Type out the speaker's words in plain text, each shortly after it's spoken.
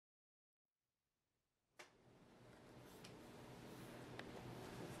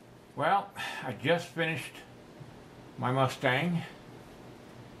Well, I just finished my Mustang,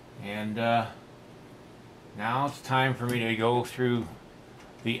 and now it's time for me to go through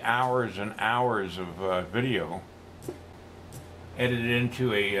the hours and hours of video edited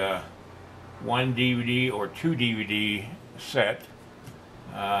into a 1 DVD or 2 DVD set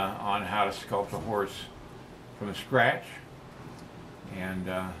on how to sculpt a horse from scratch.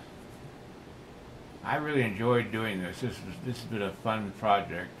 And I really enjoyed doing this. This has been a fun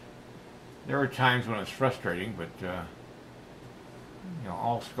project. There are times when it's frustrating, but you know,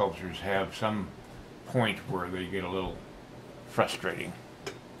 all sculptures have some point where they get a little frustrating.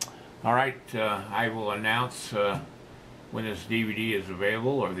 All right, I will announce when this DVD is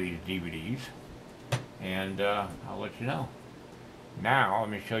available, or these DVDs, and I'll let you know. Now, let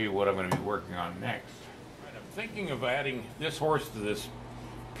me show you what I'm going to be working on next. Right, I'm thinking of adding this horse to this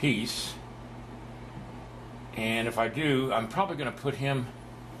piece, and if I do, I'm probably going to put him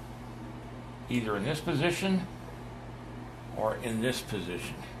either in this position or in this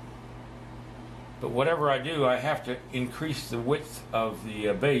position. But whatever I do, I have to increase the width of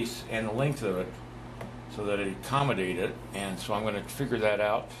the base and the length of it so that it accommodate it, and so I'm going to figure that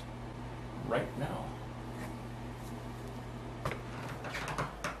out right now.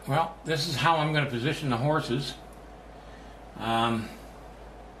 Well, this is how I'm going to position the horses. Their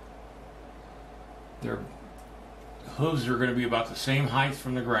hooves are going to be about the same height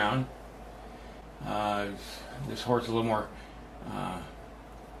from the ground. This horse is a little more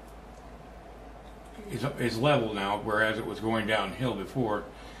is level now, whereas it was going downhill before.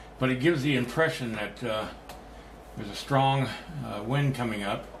 But it gives the impression that there's a strong wind coming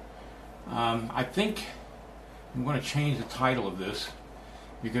up. I think I'm going to change the title of this,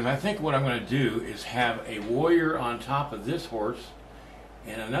 because I think what I'm going to do is have a warrior on top of this horse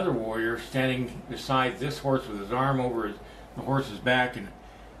and another warrior standing beside this horse with his arm over the horse's back and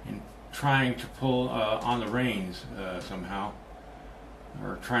trying to pull on the reins somehow,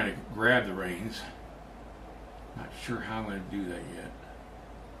 or trying to grab the reins. Not sure how I'm going to do that yet.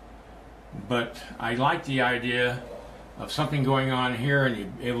 But I like the idea of something going on here and you're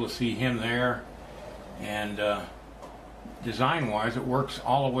able to see him there. And design-wise, it works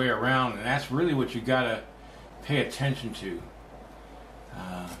all the way around, and that's really what you got to pay attention to.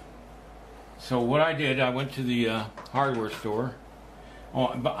 So what I did, I went to the hardware store.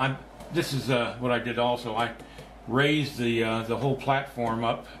 Oh, but this is what I did also. I raised the whole platform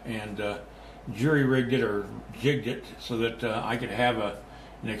up and jury rigged it or jigged it so that I could have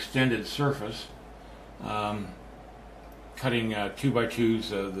an extended surface, cutting 2x2s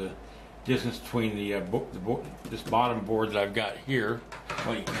the distance between this bottom board that I've got here.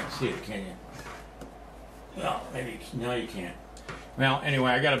 Well, you can't see it, can you? Well, maybe now you can't. Well,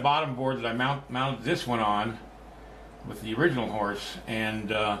 anyway, I got a bottom board that I mounted this one on with the original horse, and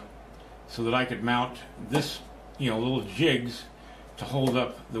so that I could mount this, little jigs to hold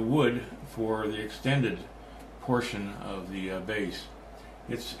up the wood for the extended portion of the base.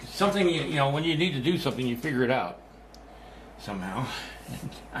 It's something, when you need to do something, you figure it out somehow. And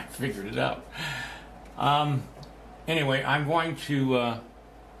I figured it out. Anyway, I'm going to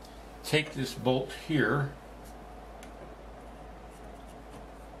take this bolt here,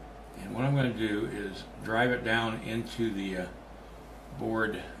 and what I'm going to do is drive it down into the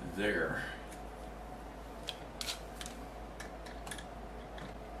board there.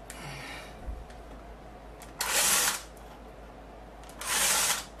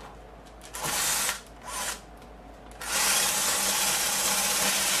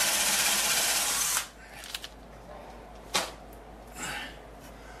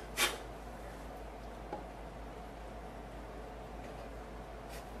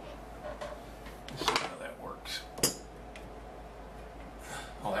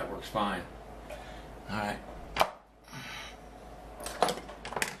 Oh, that works fine. Alright. Now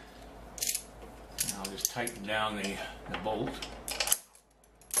I'll just tighten down the bolt.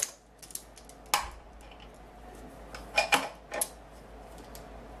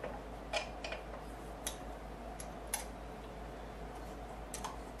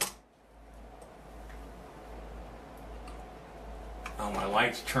 Oh, my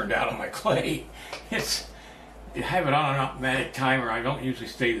lights turned out on my clay. I have it on an automatic timer. I don't usually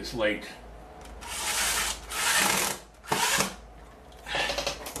stay this late.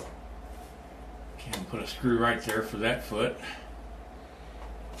 Can put a screw right there for that foot.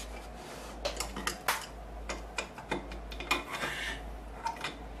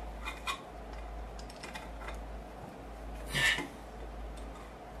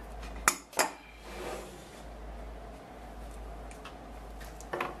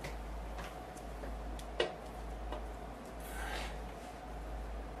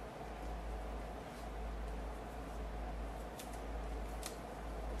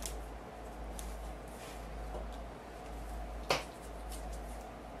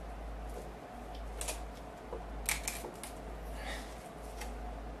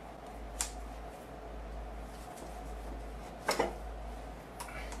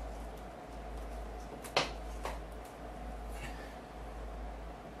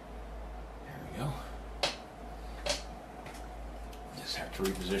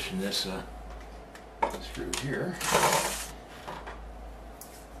 to reposition this screw here.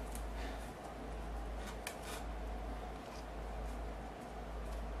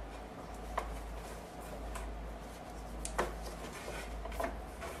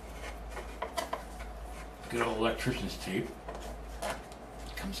 Good old electrician's tape.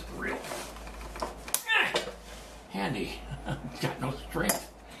 Comes real handy. Got no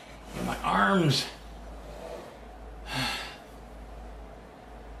strength in my arms.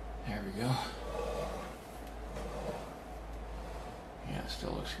 There we go. Yeah, it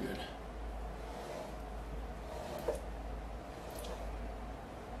still looks good.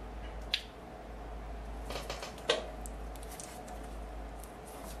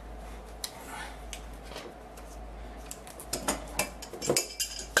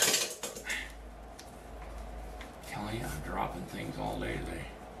 Telling you, I'm dropping things all day today.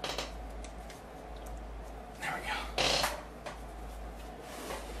 There we go.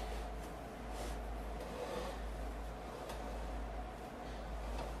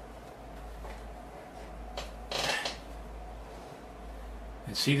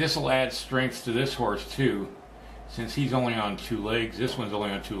 And see, this will add strength to this horse too. Since he's only on 2 legs, this one's only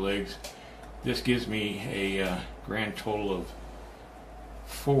on 2 legs. This gives me a grand total of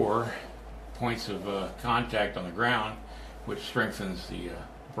 4 points of contact on the ground, which strengthens the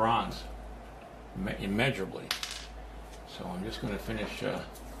bronze immeasurably. So I'm just going to finish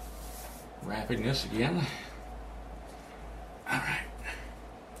wrapping this again. All right.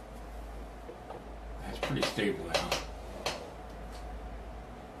 That's pretty stable now.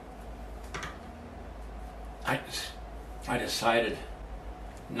 I decided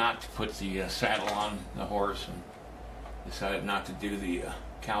not to put the saddle on the horse and decided not to do the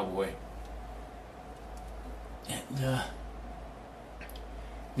cowboy. And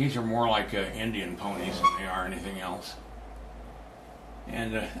these are more like Indian ponies than they are anything else.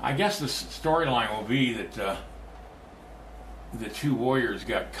 And I guess the storyline will be that the 2 warriors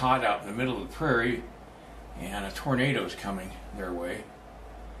got caught out in the middle of the prairie and a tornado's coming their way.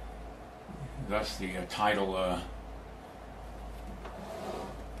 Thus the title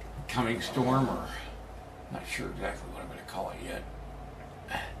Coming Storm, or not sure exactly what I'm going to call it yet.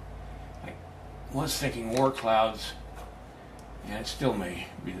 I was thinking War Clouds, and it still may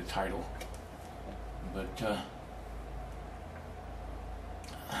be the title, but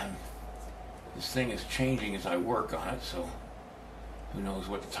this thing is changing as I work on it, so who knows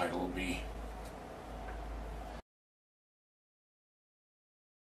what the title will be.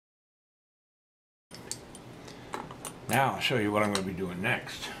 Now I'll show you what I'm going to be doing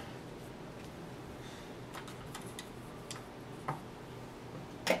next.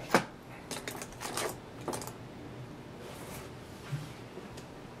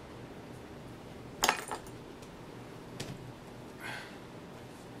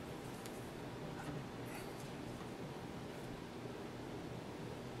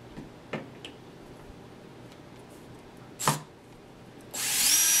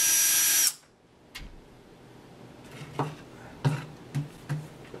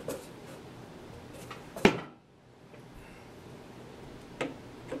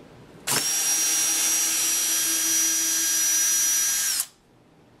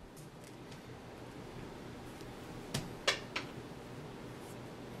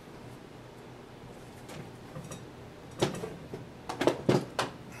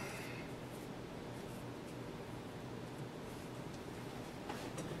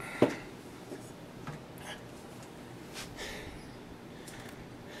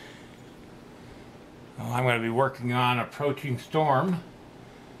 Well, I'm going to be working on Approaching Storm.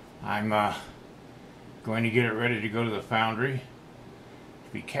 I'm going to get it ready to go to the foundry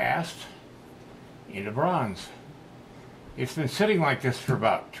to be cast into bronze. It's been sitting like this for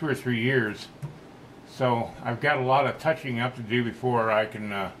about 2 or 3 years, so I've got a lot of touching up to do before I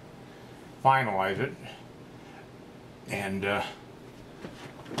can finalize it. And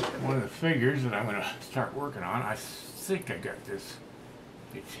one of the figures that I'm going to start working on, I think I got this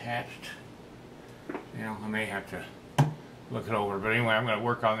detached. You know, I may have to look it over, but anyway, I'm going to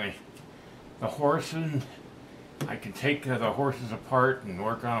work on the horse, and I can take the horses apart and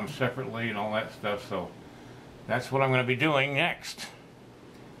work on them separately and all that stuff, so that's what I'm going to be doing next.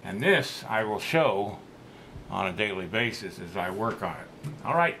 And this I will show on a daily basis as I work on it.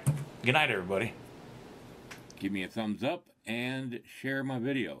 Alright, good night everybody. Give me a thumbs up and share my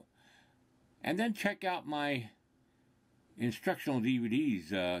video. And then check out my instructional DVDs,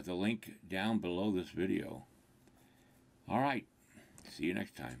 the link down below this video. Alright, see you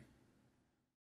next time.